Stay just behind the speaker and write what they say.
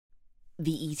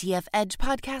The ETF Edge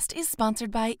podcast is sponsored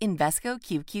by Invesco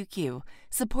QQQ,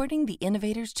 supporting the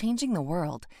innovators changing the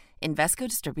world. Invesco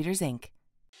Distributors, Inc.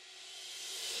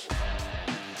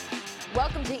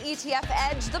 Welcome to ETF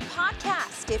Edge, the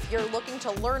podcast. If you're looking to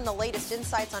learn the latest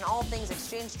insights on all things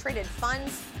exchange-traded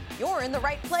funds, you're in the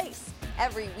right place.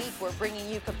 Every week, we're bringing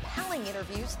you compelling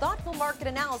interviews, thoughtful market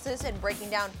analysis, and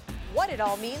breaking down what it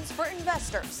all means for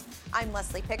investors. I'm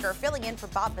Leslie Picker, filling in for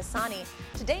Bob Bassani.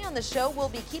 Today on the show, we'll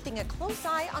be keeping a close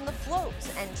eye on the flows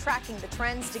and tracking the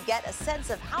trends to get a sense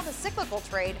of how the cyclical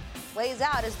trade plays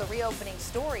out as the reopening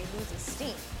story loses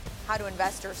steam. How do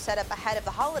investors set up ahead of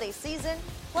the holiday season?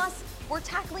 Plus, we're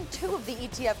tackling two of the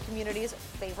ETF community's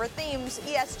favorite themes,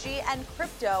 ESG and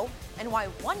crypto, and why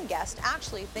one guest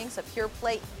actually thinks a pure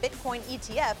play Bitcoin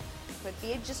ETF could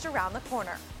be just around the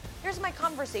corner. Here's my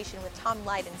conversation with Tom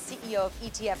Lydon, CEO of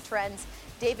ETF Trends,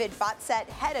 David Botzett,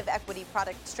 head of equity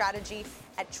product strategy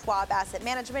at Schwab Asset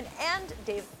Management, and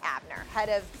Dave Abner, head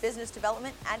of business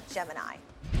development at Gemini.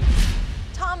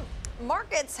 Tom,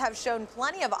 markets have shown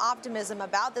plenty of optimism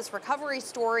about this recovery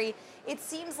story. It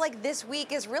seems like this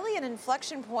week is really an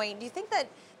inflection point. Do you think that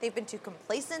they've been too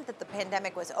complacent, that the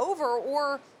pandemic was over,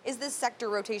 or is this sector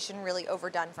rotation really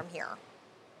overdone from here?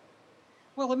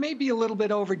 Well, it may be a little bit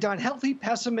overdone. Healthy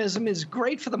pessimism is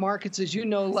great for the markets, as you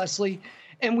know, Leslie.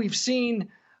 And we've seen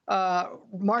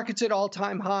markets at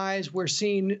all-time highs. We're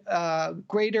seeing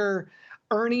greater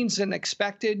earnings than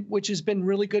expected, which has been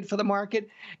really good for the market.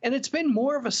 And it's been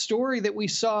more of a story that we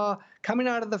saw coming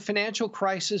out of the financial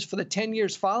crisis for the 10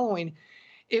 years following.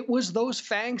 It was those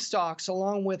FANG stocks,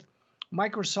 along with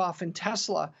Microsoft and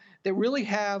Tesla, that really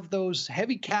have those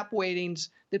heavy cap weightings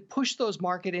that push those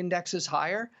market indexes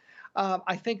higher.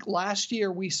 I think last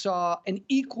year we saw an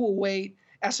equal weight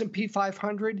S&P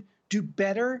 500 do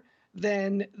better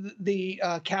than the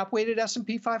cap-weighted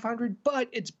S&P 500, but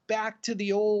it's back to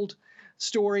the old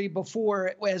story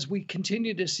before as we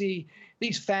continue to see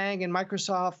these FANG and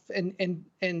Microsoft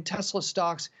and Tesla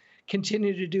stocks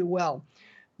continue to do well.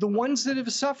 The ones that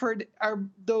have suffered are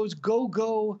those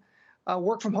go-go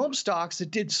work-from-home stocks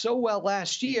that did so well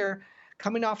last year.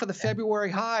 Coming off of the February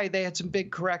high, they had some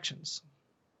big corrections.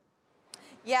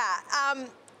 Yeah,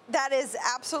 that is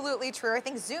absolutely true. I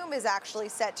think Zoom is actually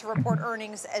set to report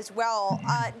earnings as well.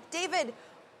 David,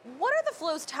 what are the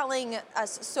flows telling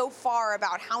us so far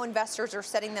about how investors are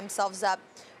setting themselves up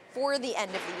for the end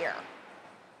of the year?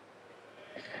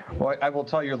 Well, I will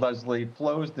tell you, Leslie,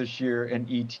 flows this year in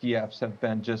ETFs have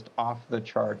been just off the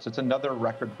charts. It's another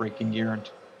record-breaking year in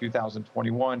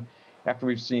 2021 after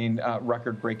we've seen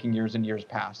record-breaking years in years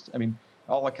past. I mean,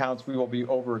 all accounts, we will be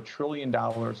over $1 trillion in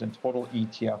total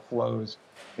ETF flows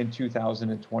in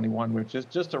 2021, which is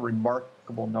just a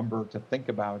remarkable number to think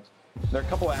about. There are a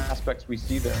couple of aspects we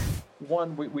see there.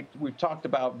 One, we've talked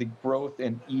about the growth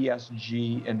in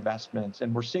ESG investments,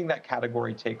 and we're seeing that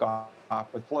category take off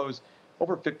with flows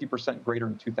over 50% greater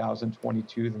in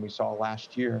 2022 than we saw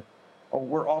last year.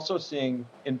 We're also seeing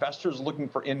investors looking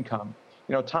for income.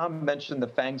 You know, Tom mentioned the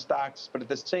FANG stocks, but at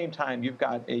the same time, you've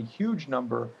got a huge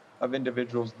number of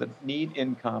individuals that need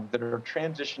income, that are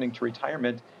transitioning to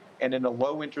retirement, and in a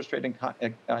low interest rate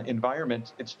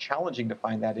environment, it's challenging to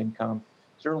find that income.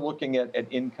 So they're looking at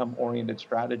income-oriented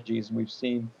strategies, and we've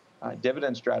seen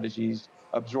dividend strategies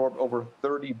absorb over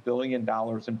 $30 billion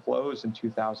in flows in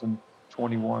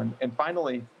 2021. And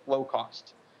finally, low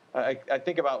cost. I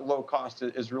think about low cost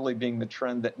as really being the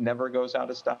trend that never goes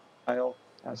out of style.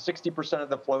 60% of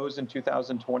the flows in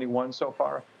 2021 so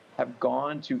far have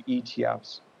gone to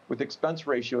ETFs with expense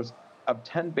ratios of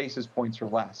 10 basis points or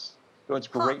less. So it's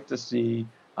great to see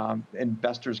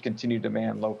investors continue to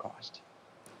demand low cost.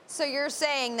 So you're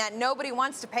saying that nobody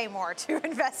wants to pay more to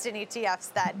invest in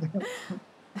ETFs then?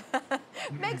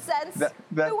 Makes sense.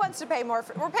 Who wants to pay more?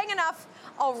 We're paying enough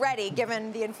already,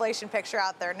 given the inflation picture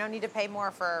out there. No need to pay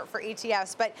more for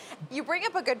ETFs. But you bring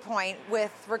up a good point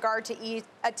with regard to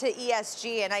ESG,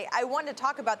 and I want to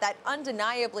talk about that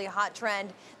undeniably hot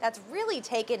trend that's really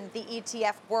taken the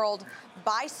ETF world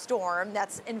by storm.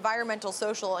 That's environmental,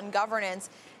 social, and governance.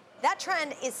 That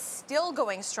trend is still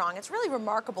going strong. It's really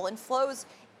remarkable. And flows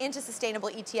into sustainable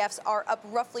ETFs are up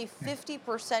roughly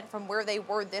 50% from where they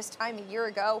were this time a year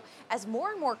ago, as more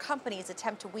and more companies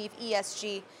attempt to weave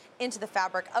ESG into the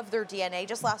fabric of their DNA.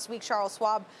 Just last week, Charles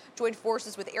Schwab joined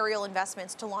forces with Ariel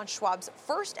Investments to launch Schwab's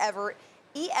first ever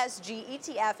ESG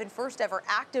ETF and first ever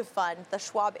active fund, the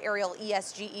Schwab Ariel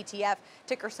ESG ETF,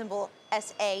 ticker symbol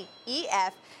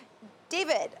SAEF.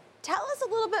 David, tell us a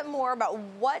little bit more about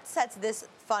what sets this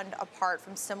fund apart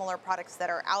from similar products that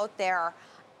are out there.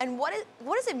 And what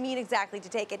does it mean exactly to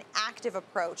take an active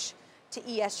approach to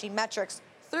ESG metrics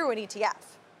through an ETF?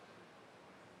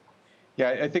 Yeah,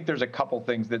 I think there's a couple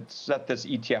things that set this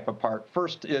ETF apart.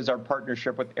 First is our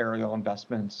partnership with Ariel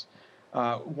Investments,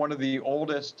 one of the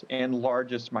oldest and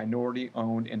largest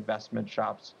minority-owned investment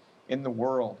shops in the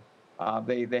world.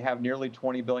 They have nearly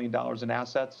 $20 billion in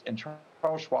assets, and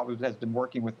Charles Schwab has been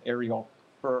working with Ariel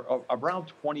for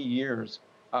around 20 years,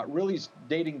 really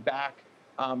dating back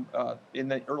in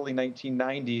the early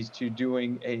 1990s to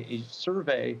doing a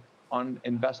survey on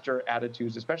investor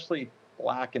attitudes, especially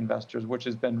Black investors, which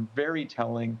has been very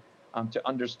telling to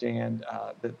understand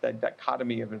the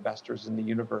dichotomy of investors in the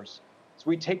universe. So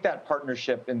we take that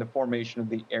partnership in the formation of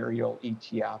the Ariel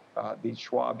ETF, the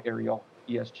Schwab Ariel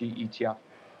ESG ETF.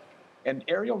 And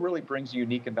Ariel really brings a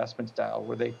unique investment style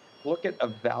where they look at a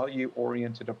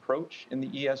value-oriented approach in the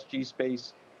ESG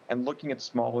space and looking at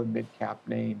small and mid-cap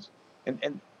names.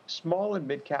 And small and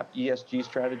mid-cap ESG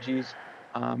strategies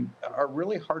are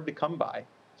really hard to come by.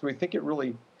 So we think it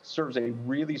really serves a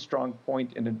really strong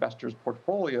point in investors'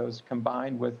 portfolios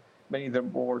combined with many of the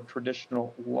more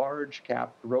traditional large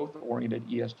cap growth-oriented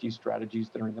ESG strategies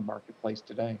that are in the marketplace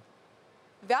today.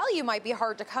 Value might be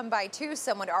hard to come by too,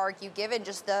 some would argue, given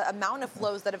just the amount of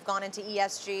flows that have gone into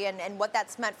ESG and what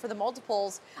that's meant for the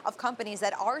multiples of companies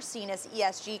that are seen as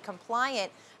ESG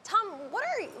compliant. Tom, what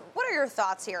are your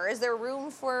thoughts here? Is there room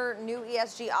for new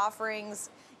ESG offerings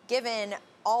given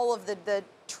all of the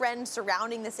trends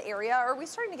surrounding this area? Or are we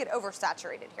starting to get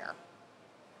oversaturated here?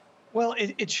 Well,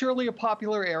 it's surely a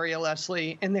popular area,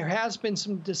 Leslie, and there has been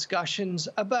some discussions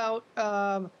about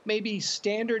maybe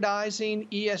standardizing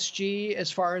ESG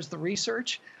as far as the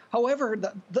research. However,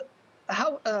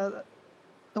 the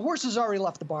horse has already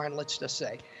left the barn, let's just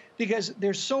say, because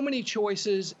there's so many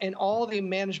choices, and all the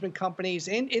management companies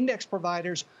and index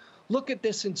providers look at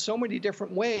this in so many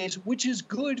different ways, which is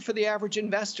good for the average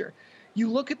investor. You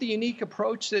look at the unique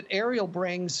approach that Ariel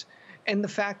brings and the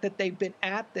fact that they've been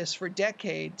at this for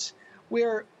decades,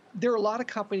 where there are a lot of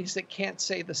companies that can't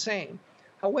say the same.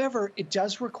 However, it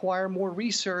does require more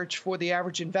research for the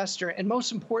average investor and,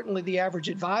 most importantly, the average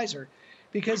advisor,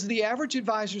 because the average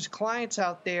advisor's clients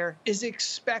out there is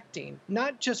expecting,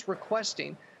 not just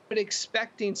requesting, but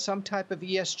expecting some type of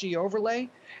ESG overlay,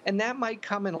 and that might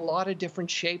come in a lot of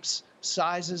different shapes,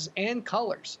 sizes, and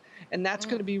colors, and that's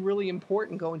going to be really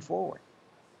important going forward.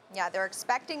 Yeah, they're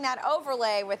expecting that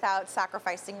overlay without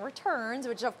sacrificing returns,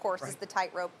 which of course is the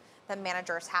tightrope that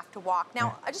managers have to walk.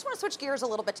 Now, I just want to switch gears a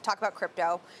little bit to talk about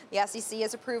crypto. The SEC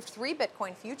has approved 3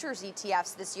 Bitcoin futures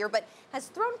ETFs this year, but has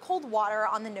thrown cold water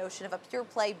on the notion of a pure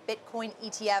play Bitcoin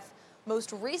ETF,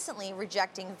 most recently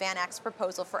rejecting VanEck's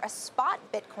proposal for a spot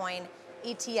Bitcoin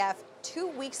ETF 2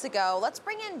 weeks ago. Let's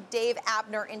bring in Dave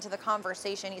Abner into the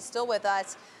conversation. He's still with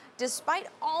us. Despite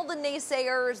all the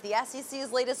naysayers, the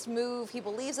SEC's latest move, he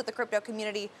believes that the crypto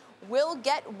community will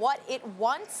get what it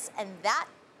wants, and that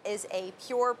is a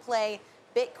pure play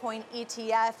Bitcoin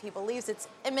ETF. He believes it's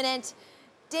imminent.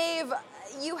 Dave,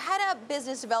 you head up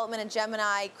business development at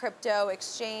Gemini Crypto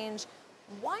Exchange.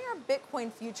 Why are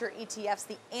Bitcoin future ETFs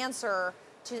the answer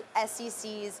to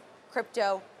SEC's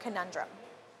crypto conundrum?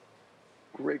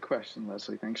 Great question,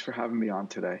 Leslie. Thanks for having me on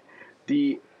today.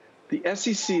 The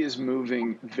SEC is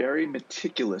moving very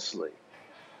meticulously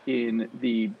in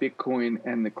the Bitcoin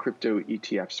and the crypto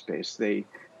ETF space.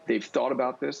 They've thought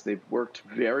about this. They've worked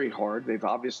very hard. They've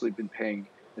obviously been paying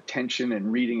attention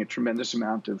and reading a tremendous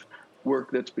amount of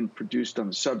work that's been produced on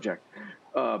the subject.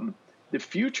 The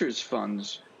futures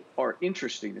funds are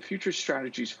interesting. The futures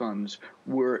strategies funds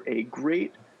were a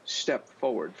great step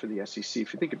forward for the SEC,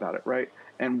 if you think about it, right?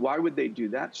 And why would they do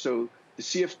that? So the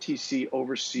CFTC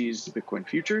oversees the Bitcoin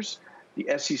futures.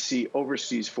 The SEC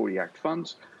oversees 40 Act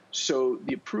funds. So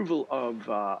the approval of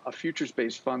a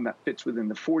futures-based fund that fits within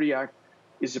the 40 Act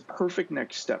is a perfect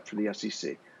next step for the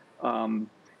SEC.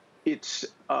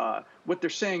 What they're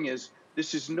saying is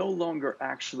this is no longer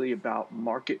actually about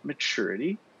market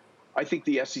maturity. I think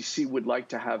the SEC would like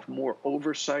to have more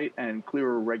oversight and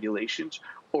clearer regulations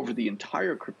over the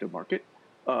entire crypto market.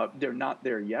 They're not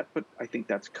there yet, but I think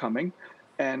that's coming.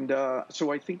 And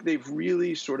so I think they've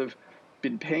really sort of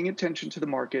been paying attention to the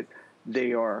market.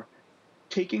 They are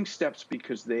taking steps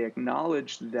because they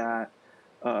acknowledge that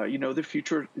the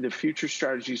future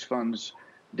strategies funds,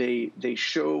 they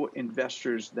show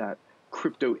investors that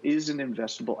crypto is an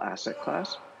investable asset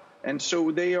class. And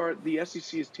so the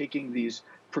SEC is taking these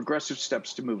progressive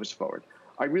steps to move us forward.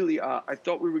 I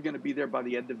thought we were going to be there by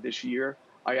the end of this year.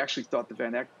 I actually thought the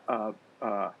VanEck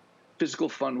physical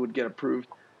fund would get approved.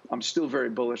 I'm still very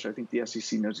bullish. I think the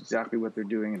SEC knows exactly what they're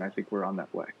doing, and I think we're on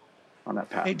that way, on that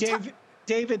path. Hey, Dave,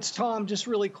 David, it's Tom, just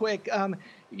really quick.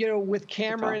 With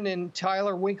Cameron and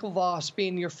Tyler Winklevoss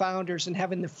being your founders and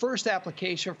having the first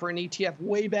application for an ETF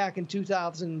way back in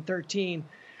 2013,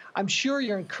 I'm sure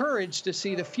you're encouraged to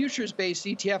see the futures-based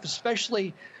ETF,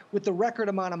 especially with the record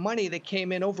amount of money that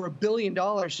came in, over $1 billion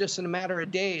just in a matter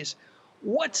of days.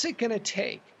 What's it going to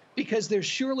take? Because there's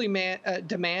surely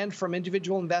demand from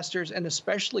individual investors and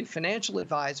especially financial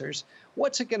advisors.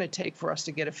 What's it going to take for us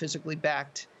to get a physically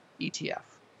backed ETF?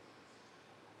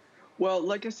 Well,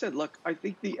 like I said, look, I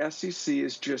think the SEC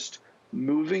is just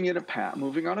moving on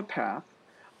a path.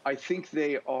 I think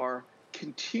they are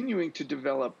continuing to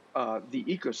develop the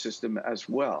ecosystem as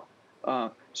well.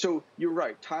 So you're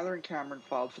right. Tyler and Cameron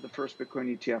filed for the first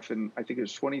Bitcoin ETF in, I think it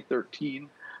was 2013.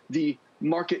 The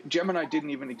market, Gemini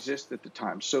didn't even exist at the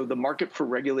time. So the market for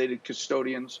regulated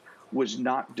custodians was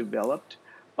not developed.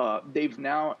 They've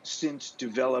now since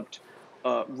developed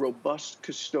robust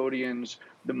custodians.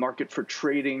 The market for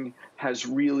trading has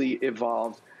really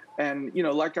evolved. And,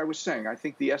 like I was saying, I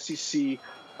think the SEC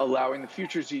allowing the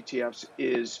futures ETFs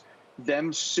is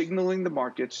them signaling the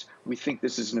markets. We think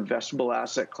this is an investable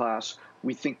asset class.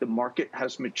 We think the market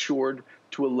has matured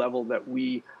to a level that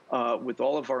we, with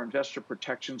all of our investor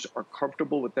protections, are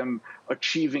comfortable with them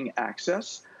achieving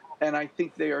access. And I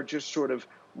think they are just sort of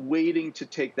waiting to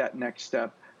take that next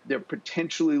step. They're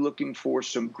potentially looking for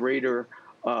some greater,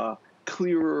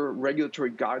 clearer regulatory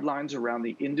guidelines around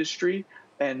the industry.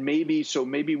 And maybe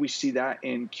we see that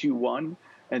in Q1,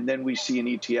 and then we see an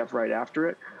ETF right after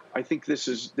it. I think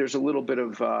there's a little bit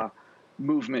of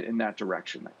movement in that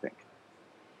direction, I think.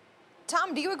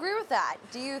 Tom, do you agree with that?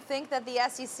 Do you think that the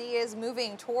SEC is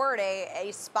moving toward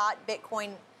a spot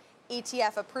Bitcoin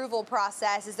ETF approval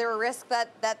process? Is there a risk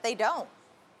that they don't?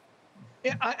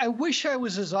 Yeah, I wish I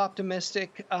was as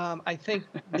optimistic. I think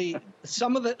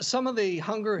some of the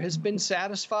hunger has been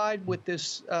satisfied with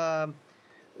this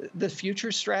the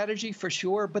future strategy for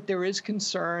sure, but there is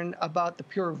concern about the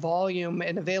pure volume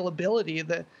and availability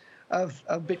of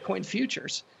Bitcoin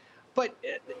futures. But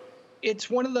it's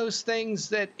one of those things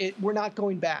that we're not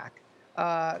going back.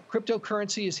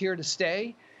 Cryptocurrency is here to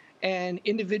stay, and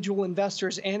individual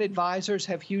investors and advisors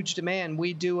have huge demand.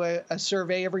 We do a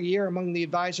survey every year among the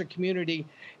advisor community,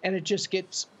 and it just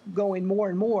gets going more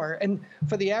and more. And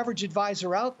for the average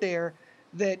advisor out there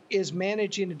that is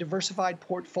managing a diversified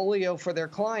portfolio for their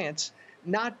clients,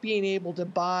 not being able to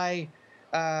buy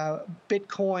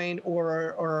Bitcoin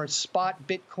or a spot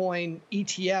Bitcoin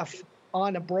ETF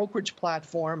on a brokerage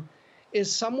platform is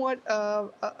somewhat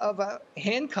of a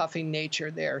handcuffing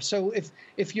nature there. So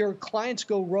if your clients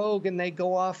go rogue and they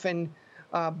go off and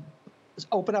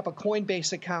open up a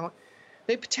Coinbase account,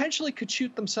 they potentially could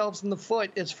shoot themselves in the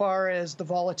foot as far as the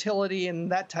volatility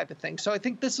and that type of thing. So I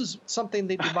think this is something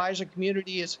that the advisor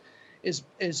community is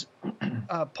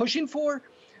pushing for.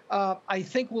 I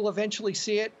think we'll eventually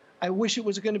see it. I wish it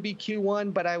was going to be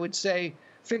Q1, but I would say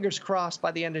fingers crossed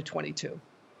by the end of 22.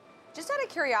 Just out of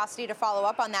curiosity to follow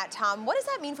up on that, Tom, what does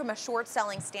that mean from a short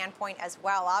selling standpoint as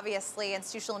well? Obviously,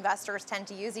 institutional investors tend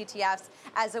to use ETFs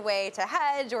as a way to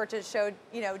hedge or to show,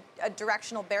 a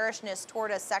directional bearishness toward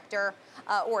a sector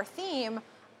or theme.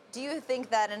 Do you think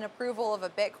that an approval of a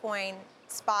Bitcoin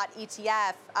spot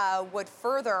ETF would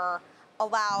further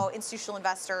allow institutional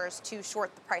investors to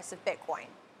short the price of Bitcoin?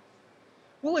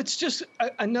 Well, it's just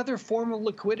another form of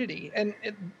liquidity, and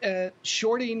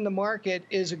shorting the market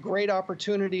is a great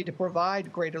opportunity to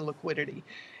provide greater liquidity.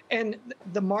 And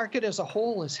the market as a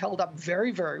whole has held up very,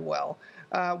 very well.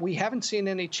 We haven't seen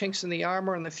any chinks in the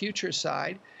armor on the futures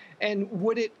side. And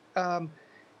would it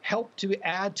help to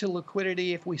add to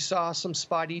liquidity if we saw some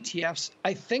spot ETFs?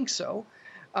 I think so.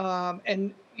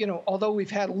 And, although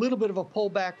we've had a little bit of a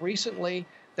pullback recently,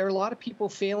 there are a lot of people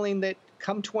feeling that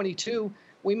come 22,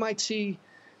 we might see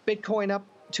Bitcoin up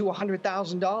to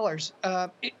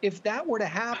 $100,000. If that were to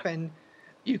happen,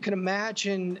 you can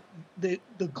imagine the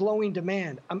glowing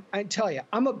demand. I tell you,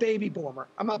 I'm a baby boomer.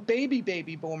 I'm a baby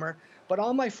boomer, but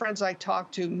all my friends I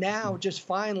talk to now just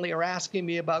finally are asking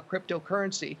me about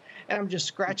cryptocurrency. And I'm just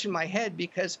scratching my head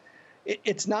because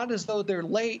it's not as though they're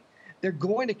late. They're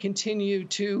going to continue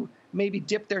to maybe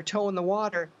dip their toe in the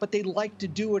water, but they like to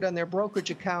do it on their brokerage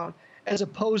account as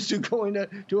opposed to going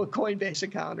to a Coinbase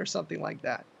account or something like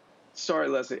that. Sorry,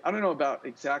 Leslie. I don't know about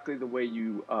exactly the way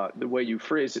you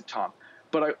phrase it, Tom,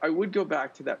 but I would go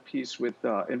back to that piece with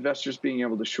investors being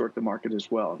able to short the market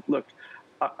as well. Look,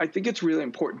 I think it's really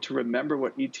important to remember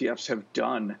what ETFs have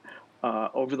done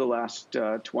over the last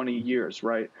 20 years,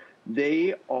 right?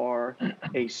 They are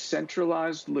a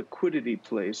centralized liquidity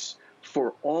place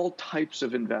for all types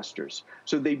of investors.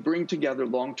 So they bring together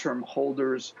long-term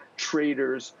holders,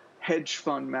 traders, hedge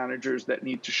fund managers that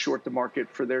need to short the market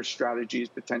for their strategies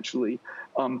potentially.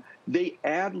 They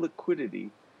add liquidity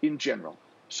in general.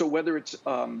 So whether it's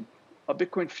a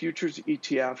Bitcoin futures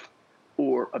ETF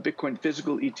or a Bitcoin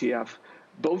physical ETF,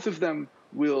 both of them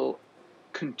will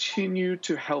continue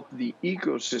to help the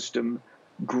ecosystem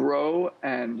grow.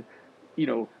 And,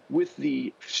 with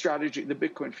the strategy, the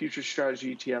Bitcoin futures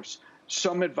strategy ETFs,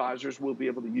 some advisors will be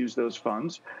able to use those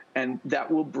funds, and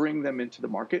that will bring them into the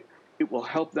market. It will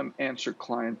help them answer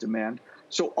client demand.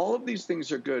 So all of these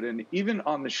things are good. And even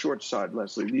on the short side,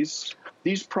 Leslie,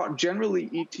 generally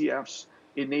ETFs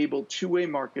enable two-way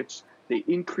markets. They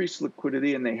increase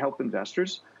liquidity and they help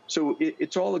investors. So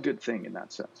it's all a good thing in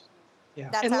that sense. Yeah.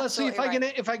 That's and Leslie,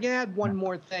 right. if I can add one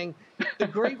more thing, the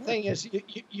great thing is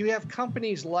you have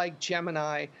companies like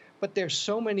Gemini, but there's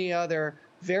so many other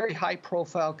very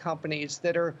high-profile companies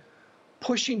that are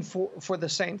pushing for the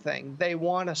same thing. They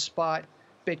want a spot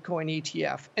Bitcoin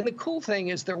ETF. And the cool thing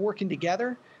is they're working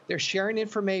together. They're sharing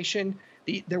information.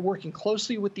 They're working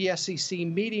closely with the SEC,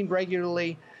 meeting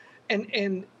regularly.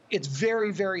 And it's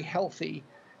very, very healthy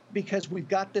because we've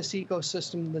got this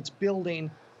ecosystem that's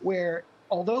building where,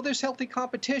 although there's healthy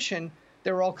competition,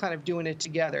 they're all kind of doing it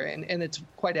together. And it's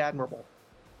quite admirable.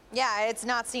 Yeah, it's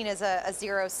not seen as a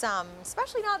zero sum,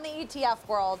 especially not in the ETF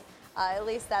world. At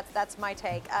least that's my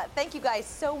take. Thank you guys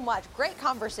so much. Great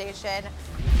conversation.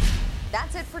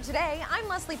 That's it for today. I'm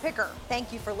Leslie Picker.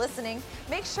 Thank you for listening.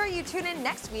 Make sure you tune in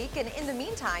next week. And in the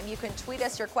meantime, you can tweet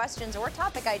us your questions or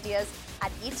topic ideas at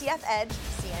ETF Edge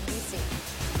CNBC.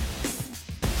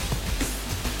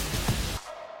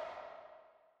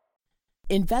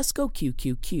 Invesco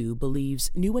QQQ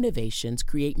believes new innovations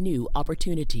create new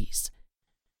opportunities.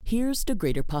 Here's to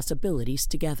greater possibilities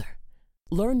together.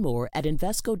 Learn more at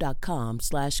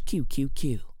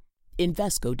Invesco.com/QQQ.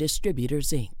 Invesco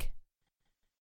Distributors, Inc.